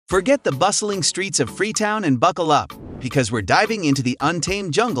Forget the bustling streets of Freetown and buckle up, because we're diving into the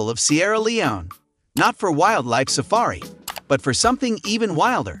untamed jungle of Sierra Leone. Not for wildlife safari, but for something even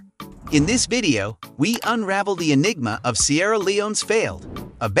wilder. In this video, we unravel the enigma of Sierra Leone's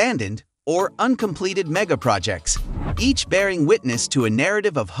failed, abandoned, or uncompleted megaprojects, each bearing witness to a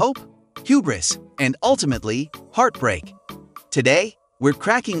narrative of hope, hubris, and ultimately, heartbreak. Today, we're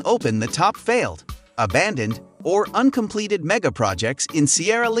cracking open the top failed, abandoned, or uncompleted megaprojects in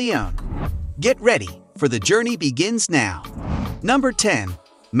Sierra Leone. Get ready, for the journey begins now. Number 10.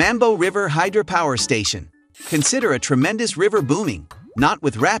 Mambo River Hydropower Station. Consider a tremendous river booming, not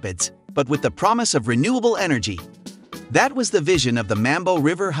with rapids, but with the promise of renewable energy. That was the vision of the Mambo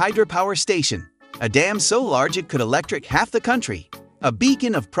River Hydropower Station, a dam so large it could electric half the country, a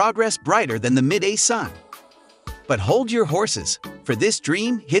beacon of progress brighter than the midday sun. But hold your horses, for this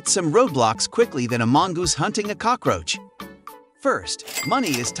dream hit some roadblocks quickly than a mongoose hunting a cockroach. First,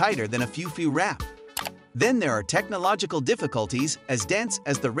 money is tighter than a few rap. Then there are technological difficulties as dense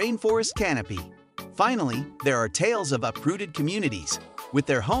as the rainforest canopy. Finally, there are tales of uprooted communities, with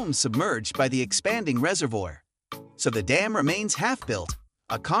their homes submerged by the expanding reservoir. So the dam remains half-built,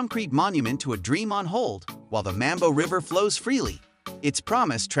 a concrete monument to a dream on hold, while the Mambo River flows freely, its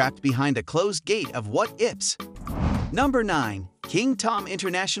promise trapped behind a closed gate of what-ifs. Number 9. King Tom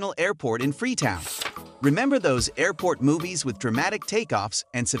International Airport in Freetown. Remember those airport movies with dramatic takeoffs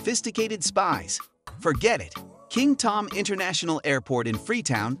and sophisticated spies? Forget it. King Tom International Airport in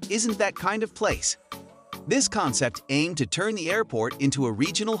Freetown isn't that kind of place. This concept aimed to turn the airport into a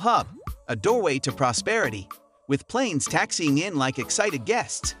regional hub, a doorway to prosperity, with planes taxiing in like excited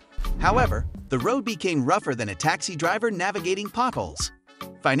guests. However, the road became rougher than a taxi driver navigating potholes.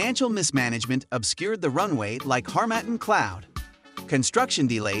 Financial mismanagement obscured the runway like Harmattan cloud. Construction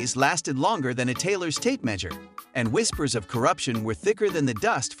delays lasted longer than a tailor's tape measure, and whispers of corruption were thicker than the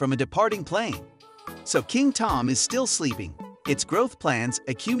dust from a departing plane. So King Tom is still sleeping, its growth plans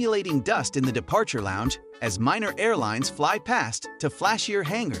accumulating dust in the departure lounge as minor airlines fly past to flashier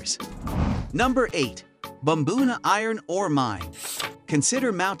hangars. Number 8. Bombuna Iron Ore Mine.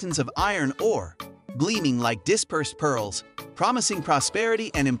 Consider mountains of iron ore, gleaming like dispersed pearls, promising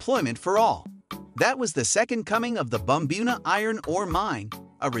prosperity and employment for all. That was the second coming of the Bombuna Iron Ore Mine,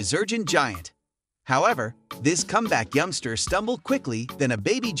 a resurgent giant. However, this comeback youngster stumbled quickly than a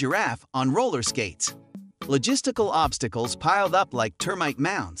baby giraffe on roller skates. Logistical obstacles piled up like termite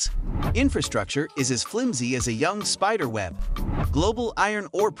mounds. Infrastructure is as flimsy as a young spider web. Global iron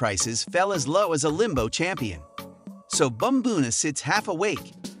ore prices fell as low as a limbo champion. So Bombuna sits half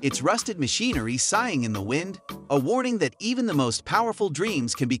awake, its rusted machinery sighing in the wind, a warning that even the most powerful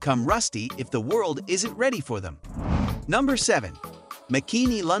dreams can become rusty if the world isn't ready for them. Number 7.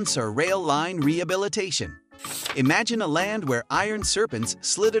 Makini-Lunsor Rail Line Rehabilitation. Imagine a land where iron serpents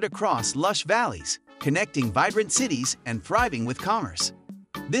slithered across lush valleys, connecting vibrant cities and thriving with commerce.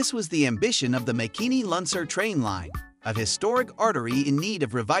 This was the ambition of the Makini-Lunsor train line, a historic artery in need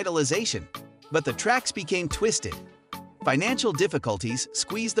of revitalization. But the tracks became twisted. Financial difficulties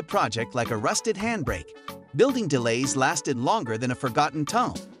squeezed the project like a rusted handbrake. Building delays lasted longer than a forgotten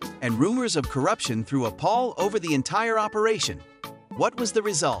tome, and rumors of corruption threw a pall over the entire operation. What was the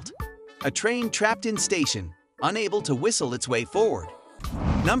result? A train trapped in station, unable to whistle its way forward.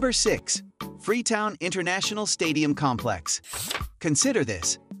 Number 6. Freetown International Stadium Complex. Consider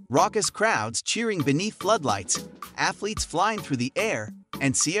this: raucous crowds cheering beneath floodlights, athletes flying through the air,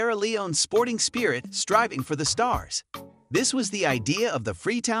 and Sierra Leone's sporting spirit striving for the stars. This was the idea of the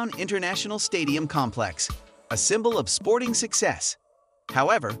Freetown International Stadium Complex, a symbol of sporting success.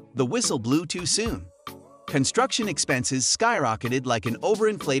 However, the whistle blew too soon. Construction expenses skyrocketed like an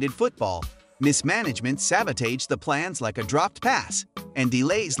overinflated football, mismanagement sabotaged the plans like a dropped pass, and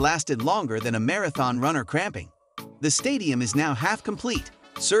delays lasted longer than a marathon runner cramping. The stadium is now half complete,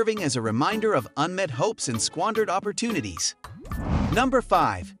 serving as a reminder of unmet hopes and squandered opportunities. Number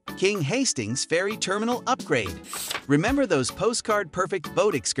 5. King Hastings Ferry Terminal Upgrade. Remember those postcard-perfect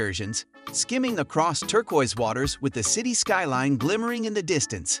boat excursions, skimming across turquoise waters with the city skyline glimmering in the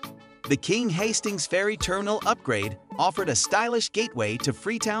distance? The King Hastings Ferry Terminal Upgrade offered a stylish gateway to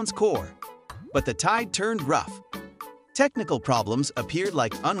Freetown's core. But the tide turned rough. Technical problems appeared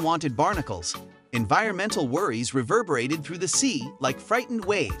like unwanted barnacles, environmental worries reverberated through the sea like frightened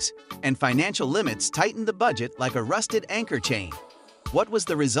waves, and financial limits tightened the budget like a rusted anchor chain. What was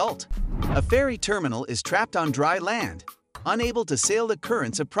the result? A ferry terminal is trapped on dry land, unable to sail the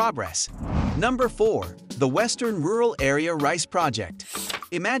currents of progress. Number 4. The Western Rural Area Rice Project.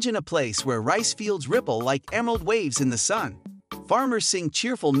 Imagine a place where rice fields ripple like emerald waves in the sun. Farmers sing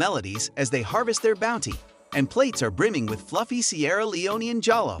cheerful melodies as they harvest their bounty, and plates are brimming with fluffy Sierra Leonean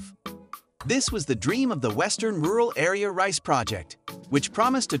jollof. This was the dream of the Western Rural Area Rice Project, which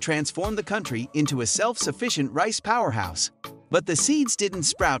promised to transform the country into a self-sufficient rice powerhouse. But the seeds didn't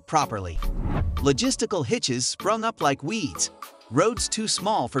sprout properly. Logistical hitches sprung up like weeds, roads too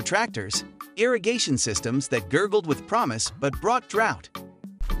small for tractors, irrigation systems that gurgled with promise but brought drought.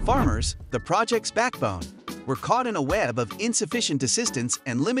 Farmers, the project's backbone, were caught in a web of insufficient assistance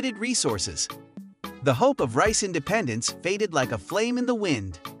and limited resources. The hope of rice independence faded like a flame in the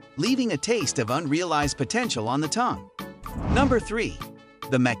wind, leaving a taste of unrealized potential on the tongue. Number 3.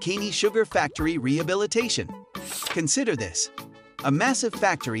 The Makini Sugar Factory Rehabilitation. Consider this: a massive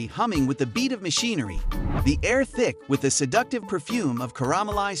factory humming with the beat of machinery, the air thick with the seductive perfume of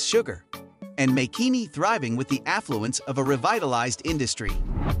caramelized sugar, and Makini thriving with the affluence of a revitalized industry.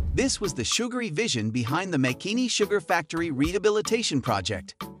 This was the sugary vision behind the Makini Sugar Factory Rehabilitation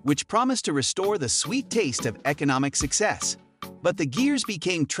Project, which promised to restore the sweet taste of economic success. But the gears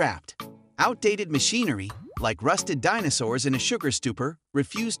became trapped. Outdated machinery, like rusted dinosaurs in a sugar stupor,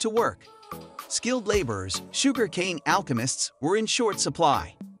 refused to work. Skilled laborers, sugarcane alchemists, were in short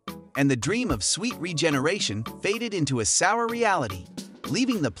supply. And the dream of sweet regeneration faded into a sour reality,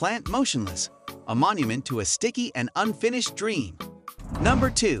 leaving the plant motionless, a monument to a sticky and unfinished dream. Number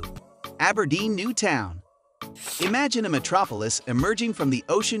 2. Aberdeen New Town. Imagine a metropolis emerging from the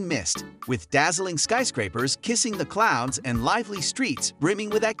ocean mist, with dazzling skyscrapers kissing the clouds and lively streets brimming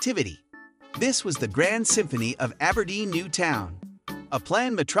with activity. This was the grand symphony of Aberdeen New Town, a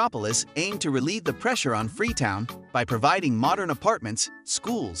planned metropolis aimed to relieve the pressure on Freetown by providing modern apartments,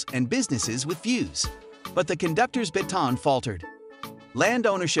 schools, and businesses with views. But the conductor's baton faltered. Land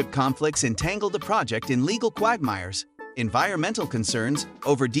ownership conflicts entangled the project in legal quagmires. Environmental concerns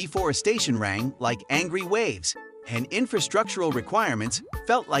over deforestation rang like angry waves, and infrastructural requirements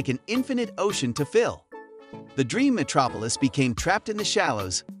felt like an infinite ocean to fill. The dream metropolis became trapped in the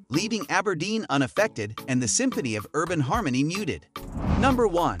shallows, leaving Aberdeen unaffected and the symphony of urban harmony muted. Number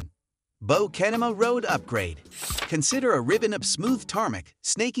 1. Bow Kenema Road Upgrade. Consider a ribbon of smooth tarmac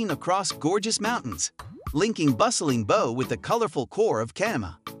snaking across gorgeous mountains, linking bustling Bow with the colorful core of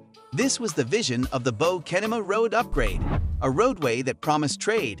Kenema. This was the vision of the Bow Kenema Road Upgrade, a roadway that promised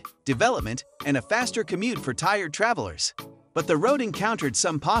trade, development, and a faster commute for tired travelers. But the road encountered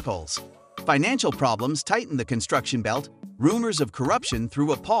some potholes. Financial problems tightened the construction belt, rumors of corruption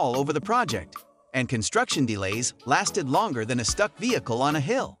threw a pall over the project, and construction delays lasted longer than a stuck vehicle on a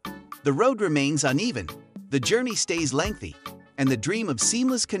hill. The road remains uneven, the journey stays lengthy, and the dream of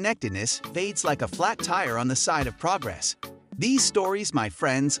seamless connectedness fades like a flat tire on the side of progress. These stories, my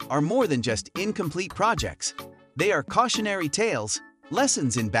friends, are more than just incomplete projects. They are cautionary tales,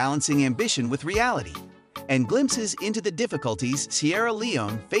 lessons in balancing ambition with reality, and glimpses into the difficulties Sierra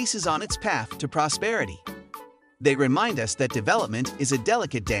Leone faces on its path to prosperity. They remind us that development is a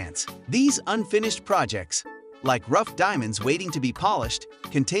delicate dance. These unfinished projects, like rough diamonds waiting to be polished,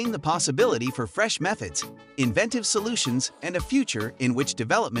 contain the possibility for fresh methods, inventive solutions, and a future in which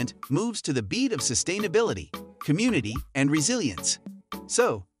development moves to the beat of sustainability, community, and resilience.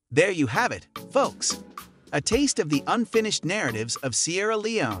 So, there you have it, folks. A taste of the unfinished narratives of Sierra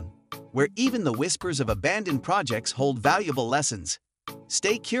Leone, where even the whispers of abandoned projects hold valuable lessons.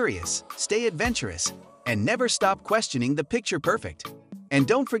 Stay curious, stay adventurous, and never stop questioning the picture perfect. And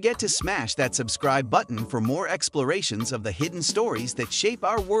don't forget to smash that subscribe button for more explorations of the hidden stories that shape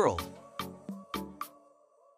our world.